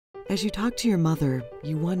As you talk to your mother,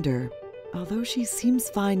 you wonder, although she seems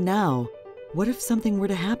fine now, what if something were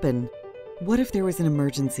to happen? What if there was an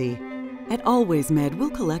emergency? At Always Med,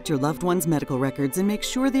 we'll collect your loved one's medical records and make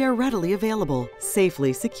sure they are readily available,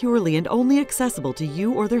 safely, securely, and only accessible to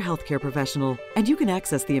you or their healthcare professional. And you can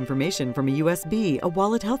access the information from a USB, a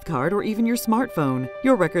wallet health card, or even your smartphone.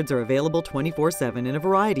 Your records are available 24/7 in a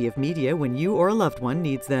variety of media when you or a loved one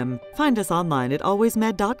needs them. Find us online at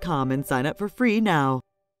alwaysmed.com and sign up for free now.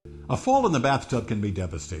 A fall in the bathtub can be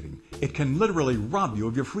devastating. It can literally rob you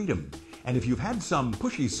of your freedom. And if you've had some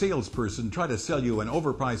pushy salesperson try to sell you an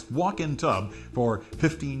overpriced walk-in tub for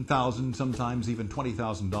 $15,000, sometimes even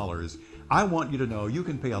 $20,000, I want you to know you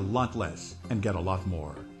can pay a lot less and get a lot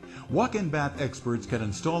more. Walk-in bath experts can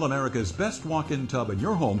install America's best walk-in tub in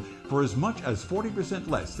your home for as much as 40%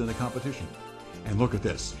 less than the competition. And look at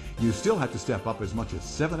this, you still have to step up as much as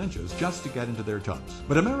 7 inches just to get into their tubs.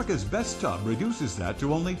 But America's best tub reduces that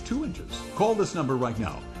to only 2 inches. Call this number right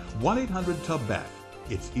now, 1-800-TUB-BATH.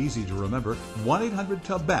 It's easy to remember,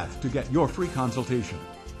 1-800-TUB-BATH to get your free consultation.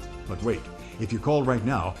 But wait, if you call right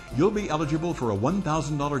now, you'll be eligible for a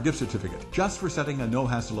 $1,000 gift certificate just for setting a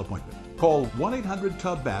no-hassle appointment. Call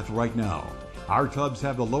 1-800-TUB-BATH right now. Our tubs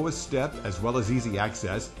have the lowest step as well as easy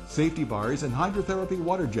access, safety bars, and hydrotherapy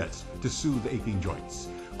water jets to soothe aching joints.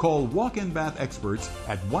 Call walk-in bath experts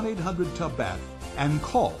at 1-800-TUB-BATH and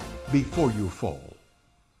call before you fall.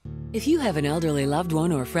 If you have an elderly loved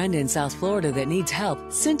one or friend in South Florida that needs help,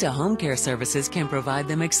 Cinta Home Care Services can provide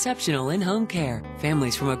them exceptional in-home care.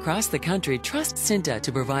 Families from across the country trust Cinta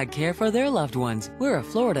to provide care for their loved ones. We're a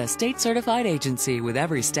Florida state-certified agency with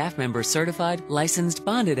every staff member certified, licensed,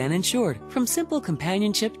 bonded, and insured. From simple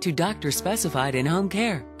companionship to doctor-specified in-home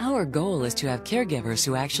care, our goal is to have caregivers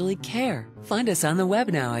who actually care. Find us on the web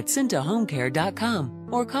now at cintahomecare.com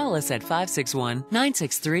or call us at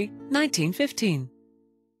 561-963-1915.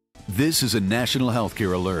 This is a national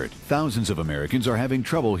healthcare alert. Thousands of Americans are having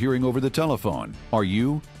trouble hearing over the telephone. Are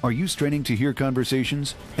you? Are you straining to hear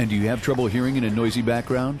conversations? And do you have trouble hearing in a noisy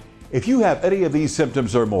background? If you have any of these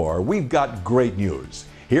symptoms or more, we've got great news.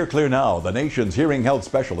 Hear Clear Now, the nation's hearing health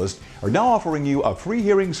specialists, are now offering you a free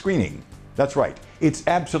hearing screening. That's right, it's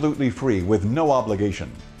absolutely free with no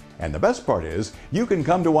obligation. And the best part is, you can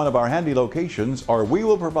come to one of our handy locations or we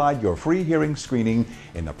will provide your free hearing screening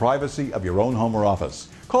in the privacy of your own home or office.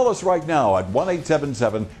 Call us right now at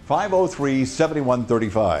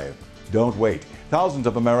 1-877-503-7135. Don't wait. Thousands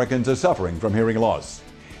of Americans are suffering from hearing loss.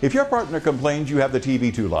 If your partner complains you have the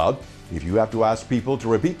TV too loud, if you have to ask people to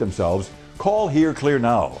repeat themselves, call Hear Clear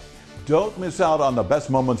Now. Don't miss out on the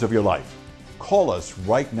best moments of your life. Call us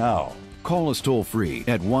right now. Call us toll-free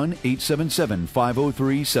at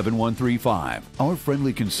 1-877-503-7135. Our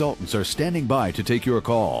friendly consultants are standing by to take your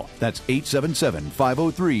call. That's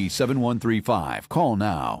 877-503-7135. Call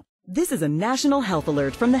now. This is a national health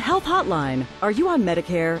alert from the Health Hotline. Are you on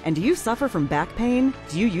Medicare and do you suffer from back pain?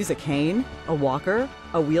 Do you use a cane, a walker,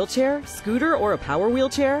 a wheelchair, scooter, or a power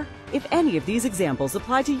wheelchair? If any of these examples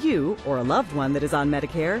apply to you or a loved one that is on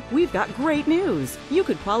Medicare, we've got great news. You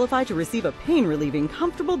could qualify to receive a pain-relieving,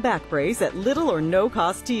 comfortable back brace at little or no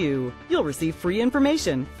cost to you. You'll receive free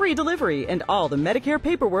information, free delivery, and all the Medicare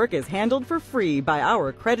paperwork is handled for free by our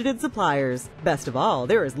accredited suppliers. Best of all,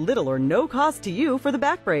 there is little or no cost to you for the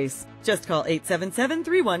back brace. Just call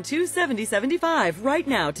 877-312-7075 right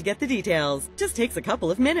now to get the details. Just takes a couple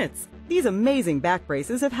of minutes. These amazing back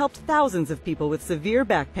braces have helped thousands of people with severe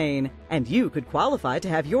back pain, and you could qualify to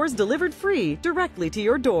have yours delivered free directly to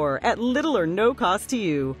your door at little or no cost to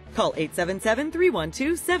you. Call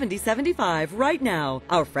 877-312-7075 right now.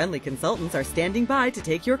 Our friendly consultants are standing by to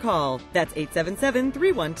take your call. That's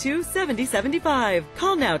 877-312-7075.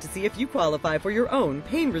 Call now to see if you qualify for your own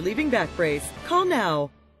pain-relieving back brace. Call now.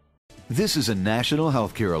 This is a national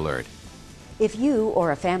healthcare alert. If you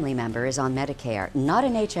or a family member is on Medicare, not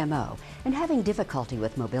an HMO, and having difficulty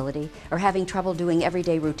with mobility or having trouble doing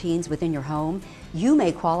everyday routines within your home, you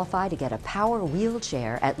may qualify to get a power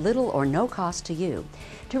wheelchair at little or no cost to you.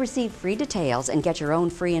 To receive free details and get your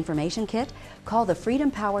own free information kit, call the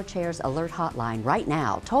Freedom Power Chairs Alert Hotline right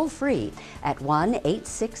now, toll free at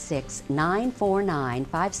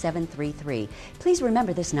 1-866-949-5733. Please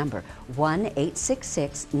remember this number,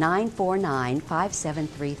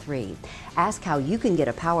 1-866-949-5733. Ask how you can get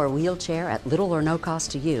a power wheelchair at little or no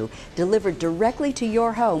cost to you, delivered directly to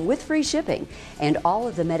your home with free shipping. And all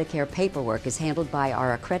of the Medicare paperwork is handled by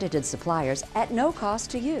our accredited suppliers at no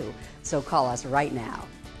cost to you. So call us right now.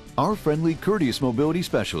 Our friendly, courteous mobility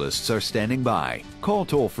specialists are standing by. Call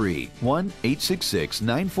toll-free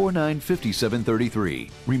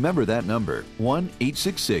 1-866-949-5733. Remember that number,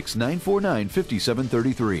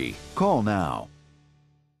 1-866-949-5733. Call now.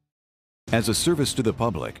 As a service to the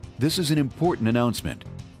public, this is an important announcement.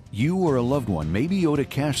 You or a loved one may be owed a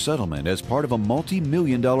cash settlement as part of a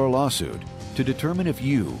multi-million-dollar lawsuit. To determine if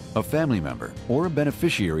you, a family member, or a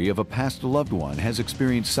beneficiary of a past loved one has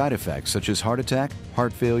experienced side effects such as heart attack,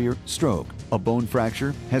 heart failure, stroke, a bone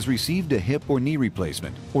fracture, has received a hip or knee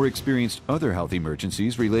replacement, or experienced other health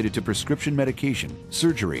emergencies related to prescription medication,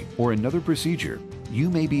 surgery, or another procedure, you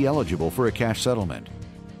may be eligible for a cash settlement.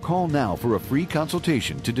 Call now for a free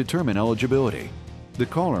consultation to determine eligibility. The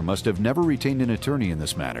caller must have never retained an attorney in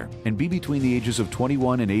this matter and be between the ages of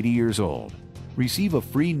 21 and 80 years old. Receive a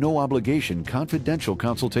free, no-obligation, confidential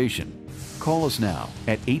consultation. Call us now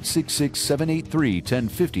at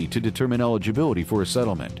 866-783-1050 to determine eligibility for a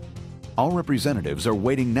settlement. All representatives are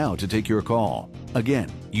waiting now to take your call. Again,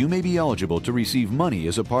 you may be eligible to receive money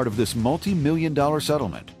as a part of this multi-million-dollar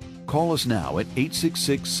settlement. Call us now at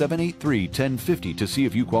 866-783-1050 to see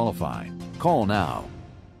if you qualify. Call now.